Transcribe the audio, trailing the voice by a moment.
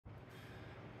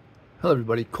Hello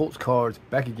everybody, Colts Cards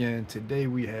back again. Today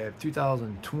we have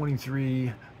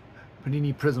 2023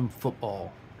 Panini Prizm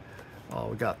Football.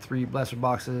 We got 3 blaster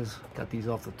boxes. Got these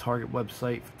off the Target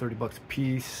website for 30 bucks a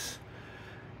piece.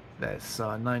 That's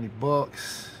 90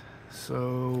 bucks.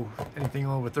 So anything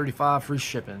over 35 free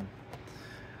shipping.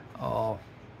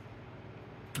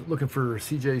 Looking for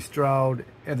CJ Stroud,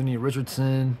 Anthony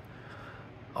Richardson,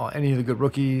 any of the good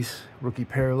rookies, rookie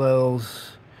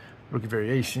parallels, rookie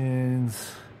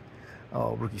variations,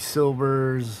 rookie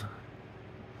silvers,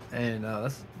 and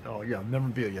that's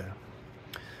memorabilia.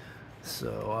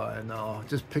 So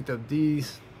just picked up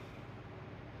these.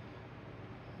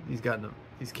 These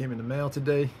came in the mail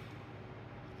today.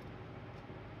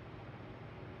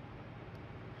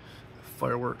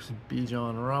 Fireworks B.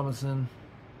 John Robinson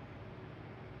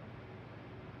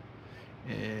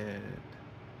and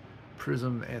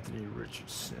Prizm Anthony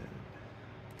Richardson.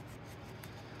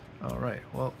 All right,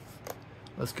 well,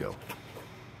 let's go.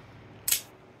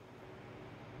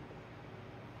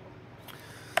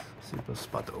 See if there's a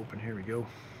spot to open. Here we go.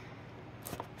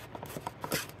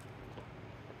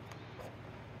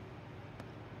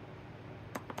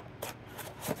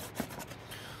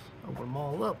 Open them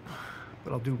all up,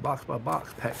 but I'll do box by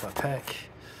box, pack by pack.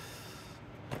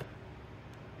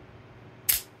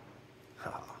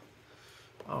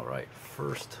 All right,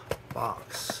 first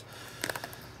box.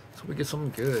 So we get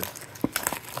something good.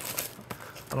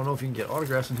 I don't know if you can get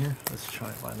autographs in here. Let's try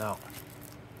and find out.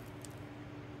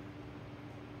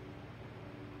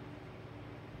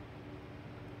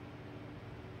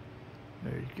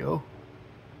 There you go.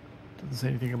 Doesn't say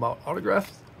anything about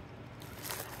autographs.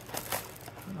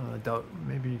 I doubt,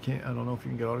 maybe you can't. I don't know if you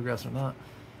can get autographs or not.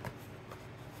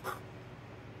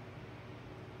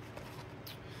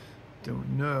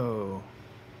 Don't know.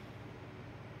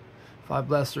 5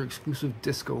 blaster exclusive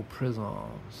disco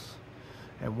prisms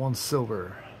and 1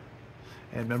 silver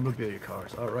and memorabilia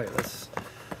cards. All right, let's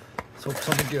hope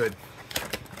something good.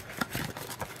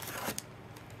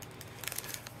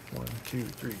 1, 2,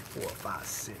 3, 4, 5,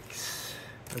 6.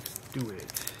 Let's do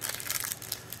it.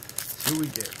 See what we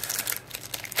get.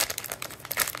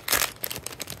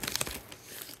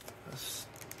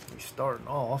 We starting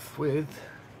off with,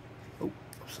 oh,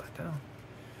 upside down.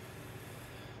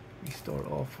 We start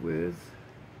off with,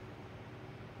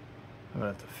 I'm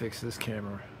gonna have to fix this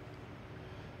camera.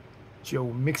 Joe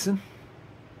Mixon.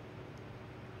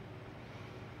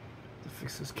 To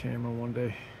fix this camera one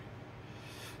day.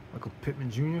 Michael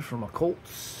Pittman Jr. from my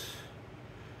Colts.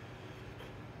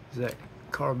 Zach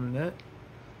Charbonnet,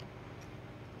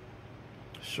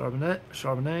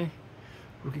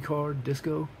 rookie card,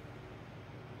 disco.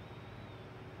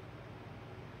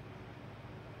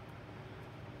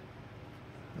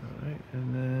 All right,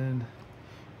 and then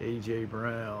AJ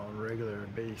Brown, regular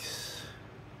base.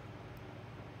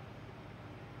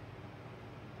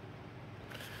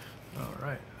 All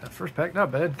right, that first pack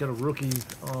not bad. Got a rookie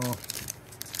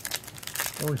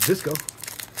orange disco.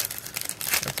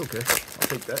 That's okay. I'll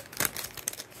take that.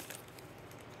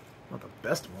 Not the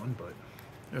best one, but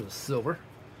there's a silver.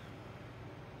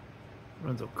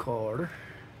 Renzo Carter.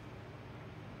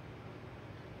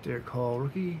 Derek Hall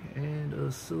rookie, and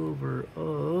a silver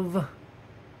of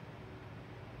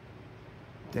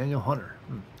Daniel Hunter.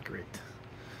 Great.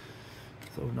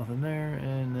 So nothing there,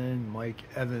 and then Mike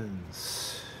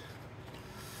Evans.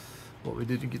 Well, we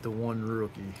didn't get the 1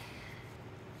 rookie.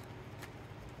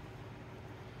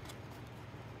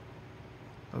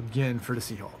 Again for the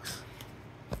Seahawks.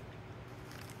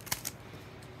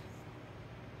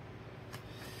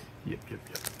 Yep.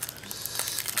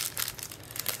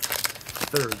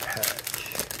 Third pack.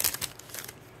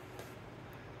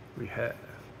 We have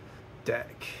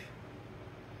Dak.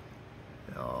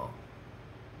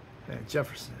 And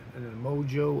Jefferson. And then a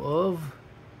mojo of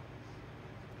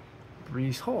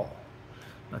Brees Hall.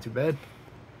 Not too bad.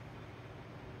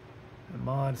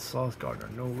 Ahmad Sauce Gardner.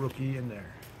 No rookie in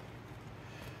there.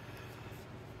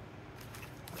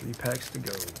 3 packs to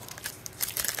go.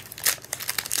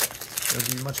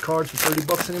 Doesn't be much cards for 30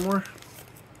 bucks anymore,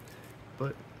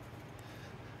 but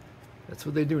that's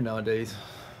what they do nowadays.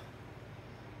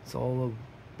 It's all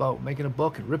about making a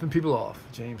buck and ripping people off.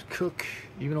 James Cook,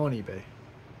 even on eBay.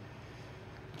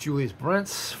 Julius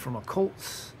Brents from a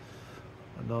Colts.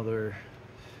 Another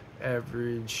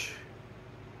average.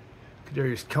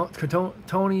 Kadarius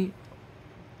Tony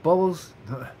Bubbles.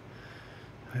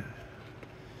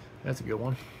 That's a good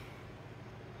one.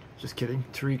 Just kidding.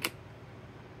 Tariq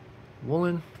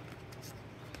Woolen.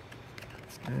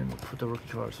 And we'll put the rookie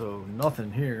card. So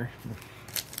nothing here.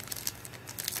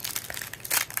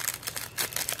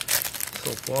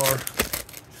 So far,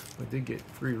 we did get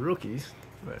 3 rookies,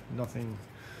 but nothing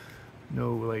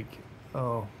No, like,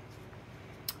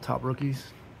 top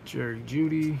rookies. Jerry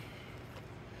Jeudy,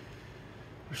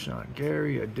 Rashawn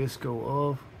Gary, a disco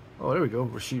of, oh, there we go,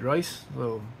 Rashee Rice.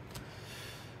 So,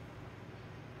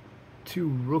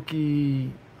 2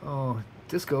 rookie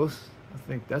discos. I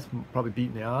think that's probably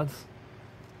beating the odds.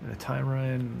 And a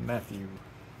Tyrann Mathieu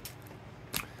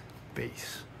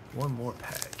base. 1 more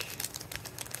pack.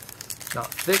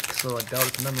 Not thick, so I doubt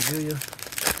it's memorabilia.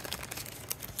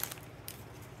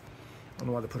 I don't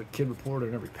know why they put a kid reporter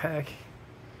in every pack.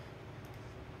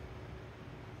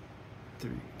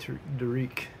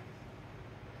 Derek.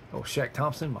 Oh, Shaq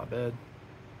Thompson, my bad.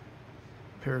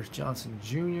 Paris Johnson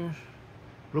Jr.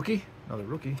 Rookie, another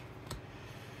rookie.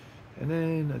 And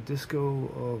then a disco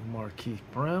of Marquise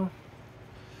Brown.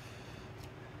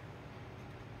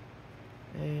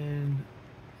 And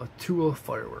a Tua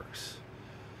Fireworks.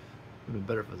 Would have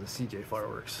been better if it was a CJ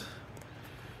Fireworks.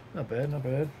 Not bad, not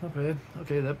bad, not bad.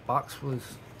 Okay, that box was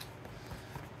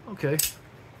okay.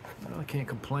 I can't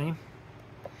complain.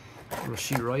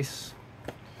 Rashee Rice.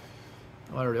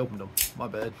 Oh, I already opened them. My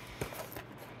bad.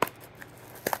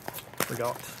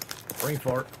 Forgot. Brain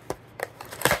fart.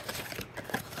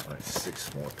 Alright,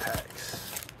 6 more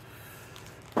packs.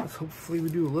 Let's hopefully we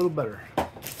do a little better.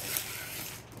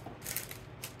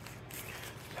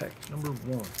 Pack number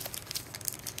 1.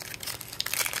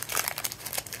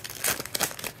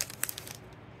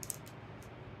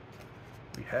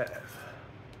 We have.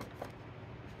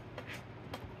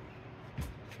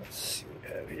 Let's see what we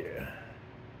have here.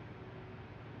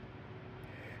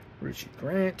 Richie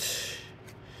Grant,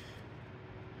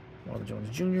 Marvin Jones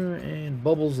Jr., and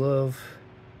bubbles of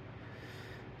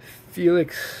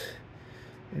Felix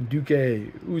and Duke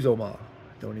Uzoma.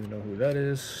 Don't even know who that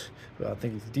is, but I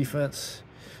think he's defense.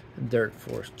 And Derek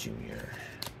Forrest Jr.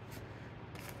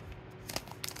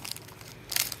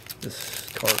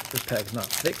 This pack's not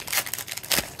thick.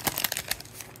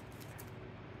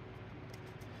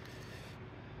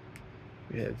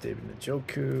 We have David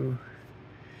Njoku.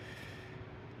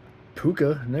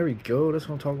 Puka, and there we go. That's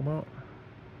what I'm talking about.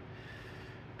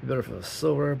 Be better for a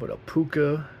silver, but a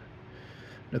Puka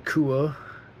Nakua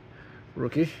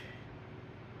rookie.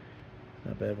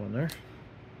 Not a bad one there.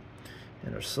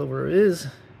 And our silver is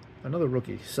another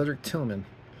rookie, Cedric Tillman.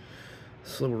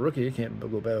 Silver rookie, you can't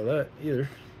go bad with that either.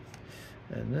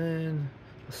 And then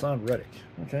Hassan Reddick.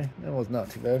 Okay, that was not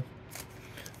too bad.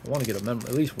 I want to get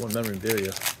at least one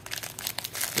memorabilia.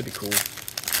 That'd be cool.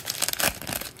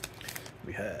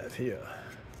 We have here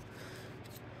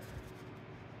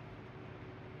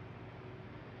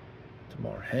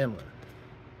Damar Hamlin.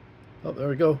 Oh, there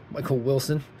we go. Michael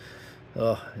Wilson.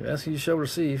 Ask you shall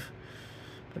receive.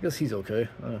 I guess he's okay.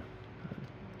 I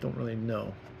don't really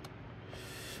know.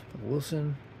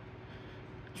 Wilson,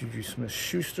 Juju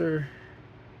Smith-Schuster,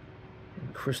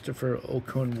 and Christopher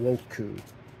Okonkwo.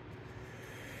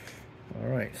 All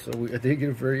right, so I did get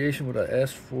a variation what I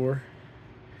asked for,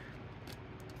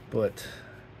 but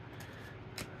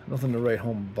nothing to write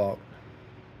home about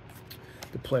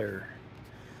the player.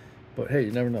 But hey,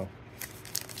 you never know.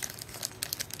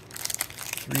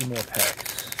 3 more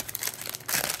packs.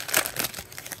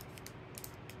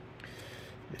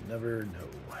 You never know.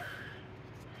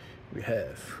 We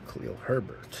have Khalil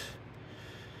Herbert,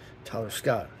 Tyler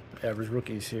Scott, average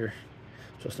rookies here.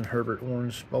 Justin Herbert,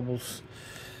 orange bubbles.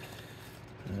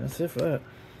 And that's it for that.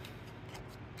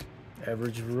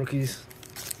 Average rookies.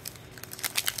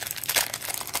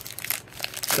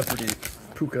 Except for the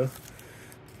Puka.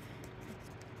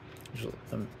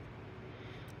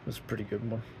 That's a pretty good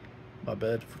one. My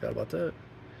bad, forgot about that.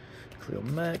 Cleo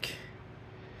Mack.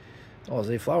 Oh,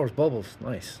 Zay Flowers bubbles.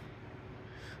 Nice.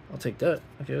 I'll take that.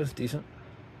 Okay, that's decent.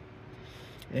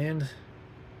 And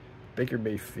Baker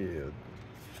Mayfield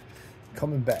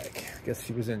coming back. I guess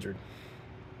he was injured.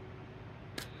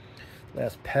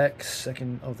 Last pack,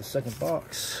 second of the second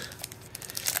box.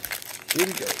 Here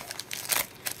we go.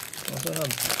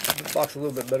 The box a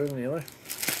little bit better than the other.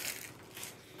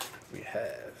 We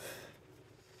have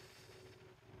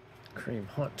Kareem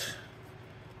Hunt,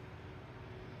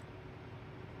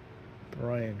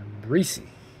 Brian Breesy,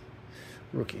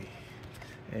 rookie,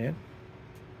 and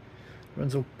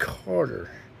Renzo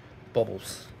Carter,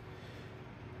 bubbles.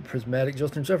 Prismatic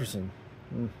Justin Jefferson.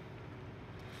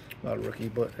 Not a rookie,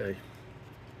 but hey.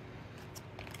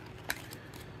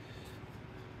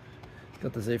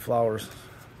 Got the Zay Flowers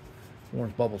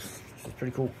orange bubbles. This is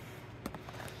pretty cool.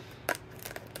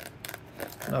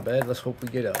 Not bad. Let's hope we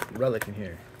get a relic in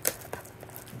here.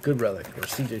 A good relic, or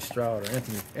CJ Stroud, or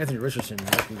Anthony Richardson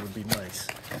rookie would be nice,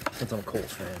 since I'm a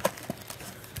Colts fan.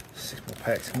 6 more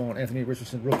packs. Come on, Anthony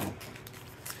Richardson rookie.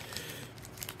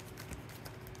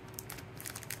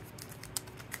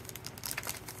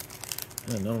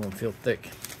 And none of them feel thick.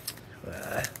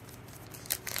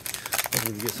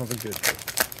 Hopefully we get something good.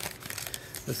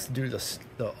 Let's do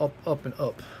the up, up, and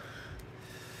up.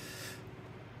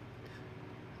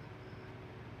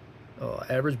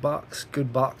 Average box,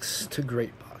 good box to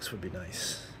great box would be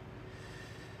nice.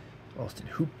 Austin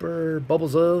Hooper,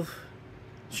 Bubbles of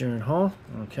Sharon Hall.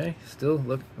 Okay, still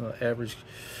look average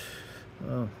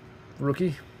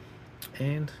rookie.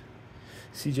 And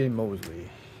CJ Mosley.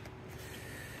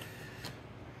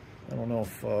 I don't know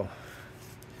if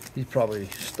he's probably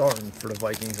starting for the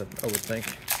Vikings, I would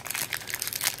think.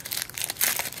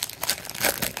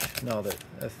 Now that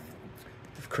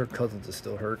if Kirk Cousins is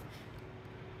still hurt.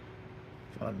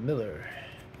 Von Miller.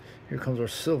 Here comes our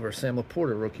silver Sam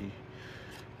Laporta rookie.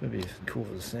 It'd be cool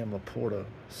for the Sam Laporta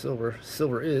silver.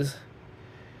 Silver is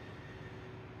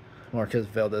Marquez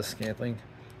Valdez-Scantling.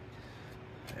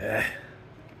 And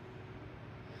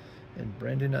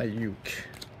Brandon Ayuk.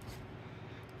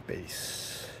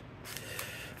 Base.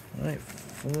 Alright,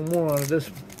 one more out of this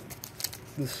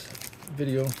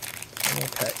video. One more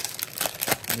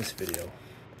packs in this video.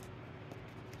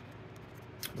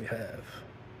 We have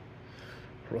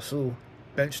Russell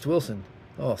benched Wilson.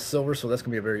 Oh, silver, so that's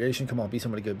going to be a variation. Come on, be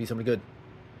somebody good. Be somebody good.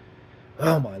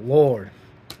 Oh, my Lord.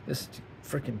 This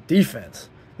freaking defense.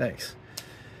 Thanks.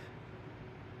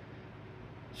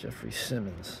 Jeffrey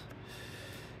Simmons.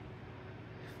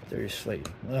 Darius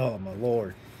Slayton. Oh, my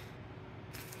Lord.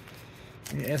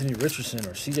 Anthony Richardson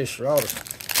or CJ Stroud.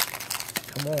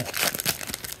 Come on.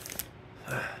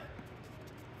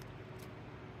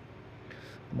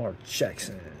 Lamar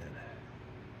Jackson.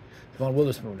 Devon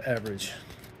Witherspoon, average.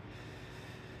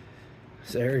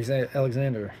 Zaire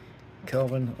Alexander.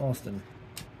 Calvin Austin.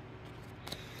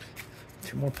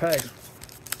 2 more packs.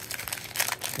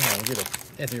 Come on, we'll get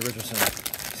a Anthony Richardson.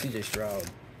 CJ Stroud.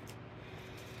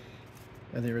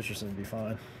 Anthony Richardson would be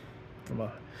fine. From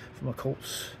a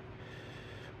Colts.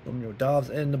 Romeo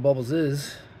Dobbs, and the bubbles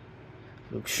is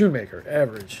Luke Shoemaker,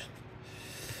 average.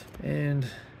 And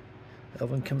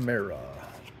Elvin Kamara.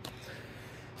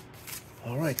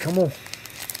 Alright, come on.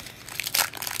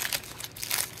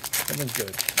 Something's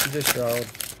good. CJ Stroud.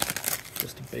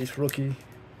 Just a base rookie.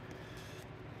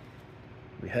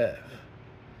 We have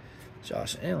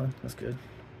Josh Allen. That's good.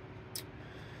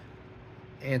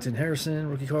 Anton Harrison,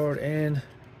 rookie card. And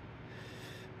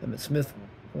Emmitt Smith,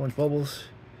 orange bubbles.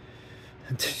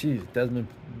 Jeez, Desmond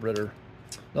Ritter.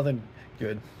 Nothing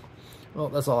good. Well,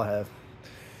 that's all I have.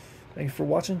 Thanks for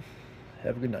watching.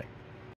 Have a good night.